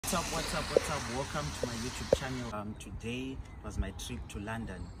What's up? Welcome to my YouTube channel. Today was my trip to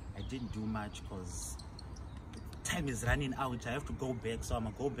London. I didn't do much because time is running out. I have to go back, so I'm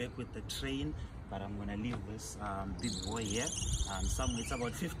gonna go back with the train, but I'm gonna leave this big boy here somewhere. It's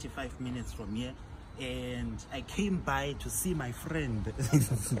about 55 minutes from here, and I came by to see my friend.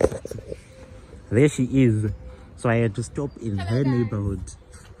 There she is. So I had to stop in her neighborhood.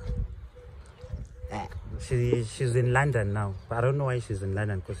 She's in London now. But I don't know why she's in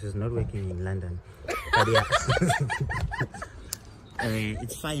London, because she's not working in London. But yeah.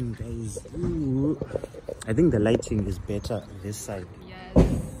 It's fine, guys. Ooh. I think the lighting is better this side.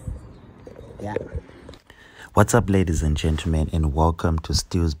 Yes. Yeah. What's up, ladies and gentlemen, and welcome to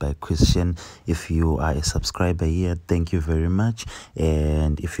Stews by Christian. If you are a subscriber here, thank you very much.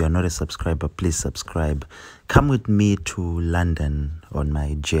 And if you are not a subscriber, please subscribe. Come with me to London on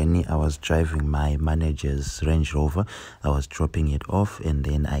my journey. I was driving my manager's Range Rover. I was dropping it off, and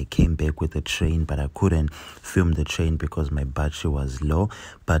then I came back with the train, but I couldn't film the train because my battery was low.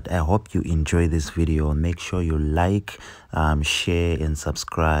 But I hope you enjoy this video. Make sure you like, share, and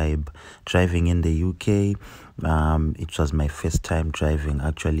subscribe. Driving in the UK. It was my first time driving,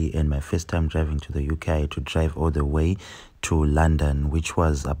 actually, and my first time driving to the UK. I had to drive all the way to London, which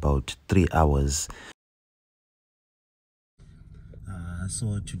was about 3 hours.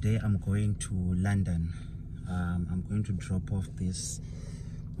 So today I'm going to London. I'm going to drop off this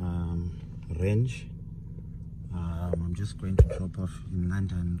Range. I'm just going to drop off in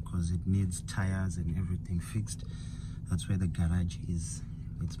London because it needs tires and everything fixed. That's where the garage is.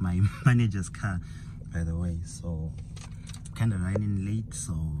 It's my manager's car, by the way. So I'm kind of running late,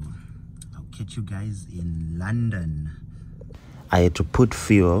 so I'll catch you guys in London. I had to put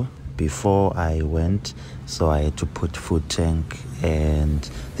fuel before I went, so I had to put food tank, and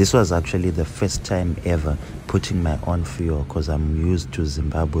this was actually the first time ever putting my own fuel, because I'm used to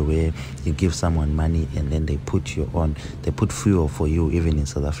Zimbabwe where you give someone money and then they put fuel for you. Even in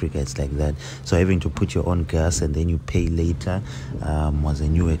South Africa it's like that. So having to put your own gas and then you pay later was a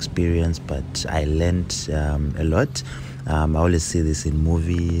new experience, but I learned a lot. I always see this in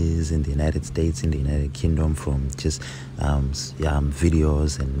movies in the United States, in the United Kingdom, from just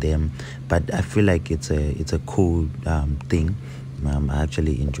videos and them. But I feel like it's a cool thing. I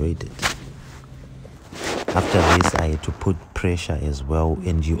actually enjoyed it. After this, I had to put pressure as well,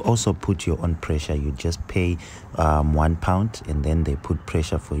 and you also put your own pressure. You just pay £1 and then they put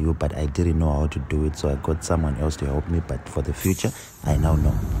pressure for you, but I didn't know how to do it, so I got someone else to help me. But for the future, I now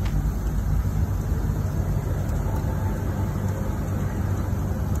know.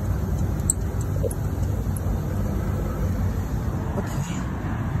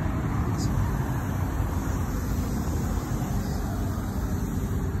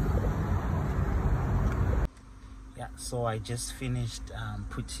 So I just finished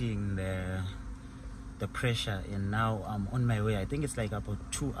putting the pressure, and now I'm on my way. I think it's like about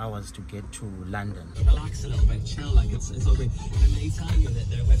 2 hours to get to London. Relax a little bit, chill, like it's all good. And they tell you that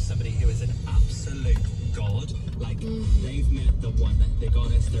they're with somebody who is an absolute god. Like they've met the one, the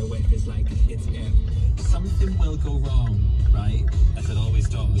goddess they're with is like, it's something will go wrong, right? As it always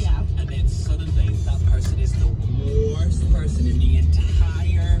does. Yeah. And then suddenly that person is the worst person in the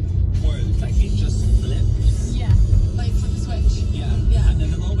entire world. Like it just flips. Yeah. Like flip the switch. Yeah. Yeah. And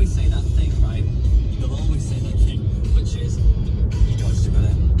then they'll always say that thing, right? They'll always say that thing, which is, you dodged a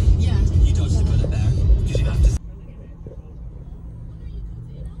bullet. Yeah. You dodged a bullet there, because you have to.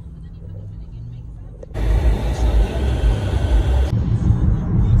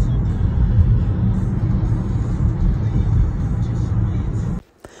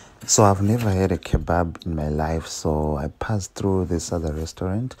 So I've never had a kebab in my life, so I passed through this other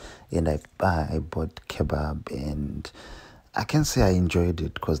restaurant and I bought kebab, and I can say I enjoyed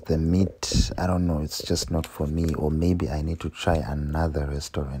it because the meat, I don't know, it's just not for me, or maybe I need to try another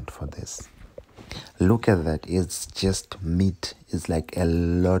restaurant for this. Look at that, it's just meat. It's like a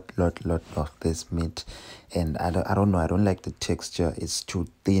lot of this meat, and I don't know, I don't like the texture. It's too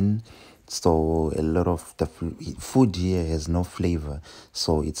thin. So a lot of the food here has no flavor,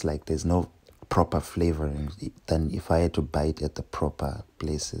 so it's like there's no proper flavoring than if I had to buy it at the proper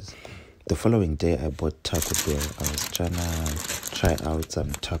places. The following day I bought Taco Bell. I was trying to try out some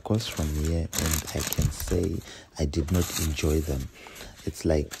tacos from here, and I can say I did not enjoy them. It's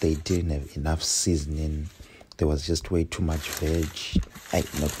like they didn't have enough seasoning. There was just way too much veg.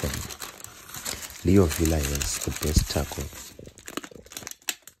 Not them. Leo Villa is the best taco.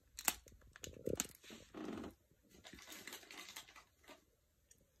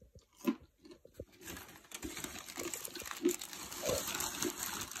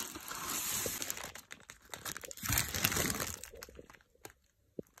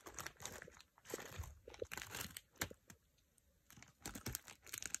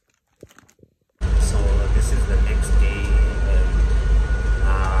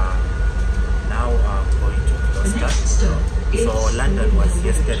 So London was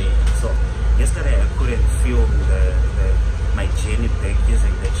yesterday. So yesterday I couldn't film my journey back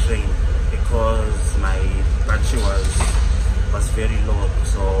using the train because my battery was very low.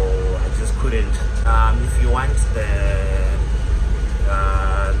 So I just couldn't. If you want the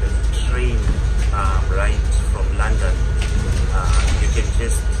train ride from London, you can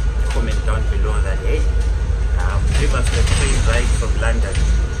just comment down below that, hey, give us the train ride from London,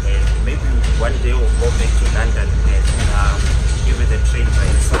 and maybe one day we'll go back to London and give it a train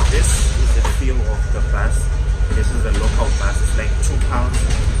ride. So this is the feel of the bus. This is the local bus. It's like £2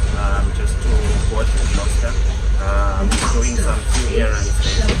 just to go to Gloucester. Doing some few errands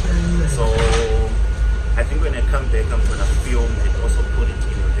there. So I think when I come back, I'm gonna film and also put it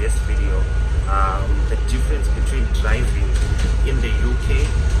in this video. The difference between driving in the UK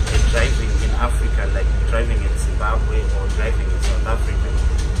and driving in Africa, like driving in Zimbabwe or driving in South Africa.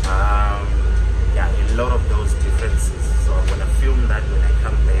 Yeah, a lot of those differences. So I'm gonna film that when I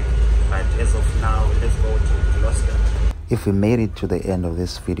come back. But as of now, let's go to Gloucester. If you made it to the end of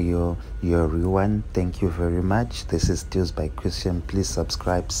this video, you're a real one. Thank you very much. This is Deals by Christian. Please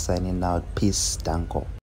subscribe. Signing out. Peace. Danko.